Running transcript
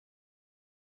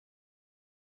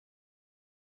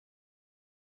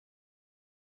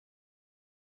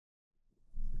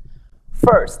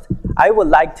first, I would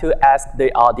like to ask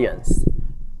the audience,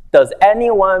 does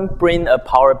anyone bring a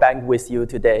power bank with you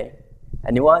today?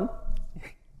 Anyone?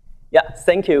 Yeah,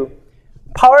 thank you.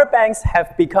 Power banks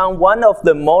have become one of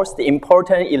the most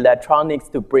important electronics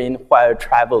to bring while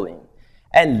traveling.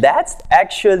 And that's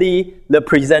actually the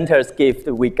presenter's gift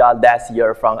we got last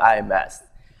year from IMS.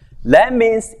 That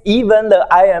means even the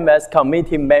IMS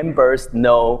committee members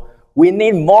know we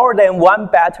need more than one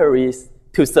batteries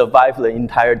to survive the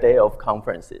entire day of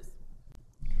conferences.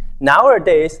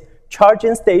 Nowadays,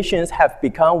 charging stations have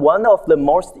become one of the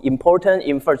most important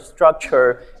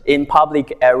infrastructure in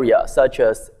public areas, such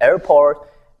as airports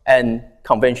and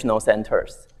conventional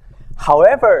centers.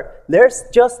 However, there's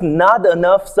just not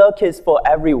enough circuits for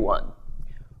everyone.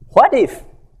 What if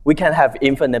we can have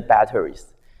infinite batteries?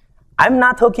 I'm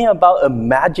not talking about a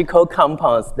magical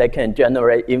compound that can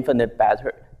generate infinite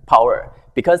power,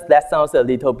 because that sounds a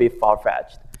little bit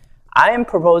far-fetched. I am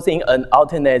proposing an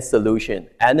alternate solution,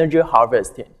 energy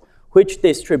harvesting, which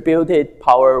distributed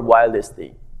power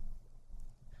wirelessly.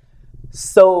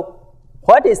 So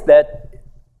what is that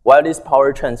wireless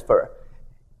power transfer?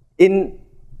 In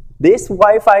this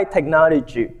Wi-Fi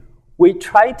technology, we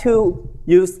try to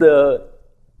use the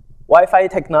Wi-Fi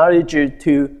technology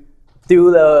to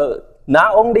do the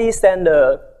not only send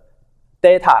the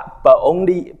data, but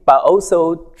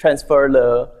also transfer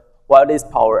the wireless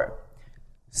power.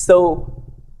 So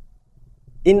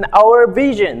in our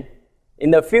vision,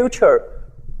 in the future,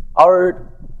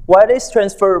 our wireless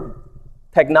transfer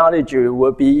technology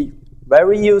will be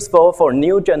very useful for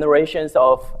new generations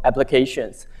of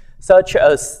applications, such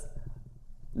as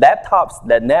laptops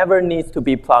that never need to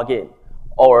be plugged in,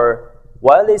 or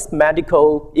wireless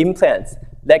medical implants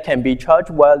that can be charged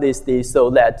wirelessly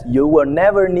so that you will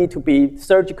never need to be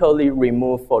surgically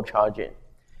removed for charging.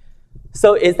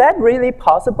 So is that really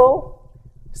possible?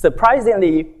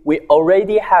 Surprisingly, we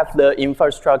already have the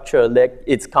infrastructure that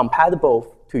it's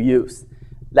compatible to use.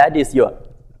 That is your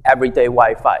everyday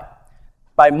Wi-Fi.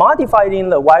 By modifying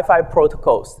the Wi-Fi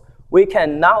protocols, we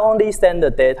can not only send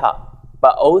the data,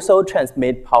 but also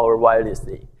transmit power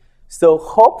wirelessly. So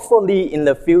hopefully in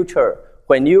the future,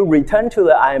 when you return to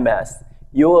the IMS,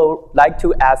 you will like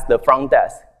to ask the front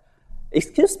desk,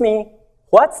 excuse me,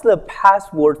 what's the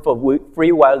password for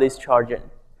free wireless charging?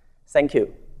 Thank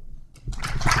you.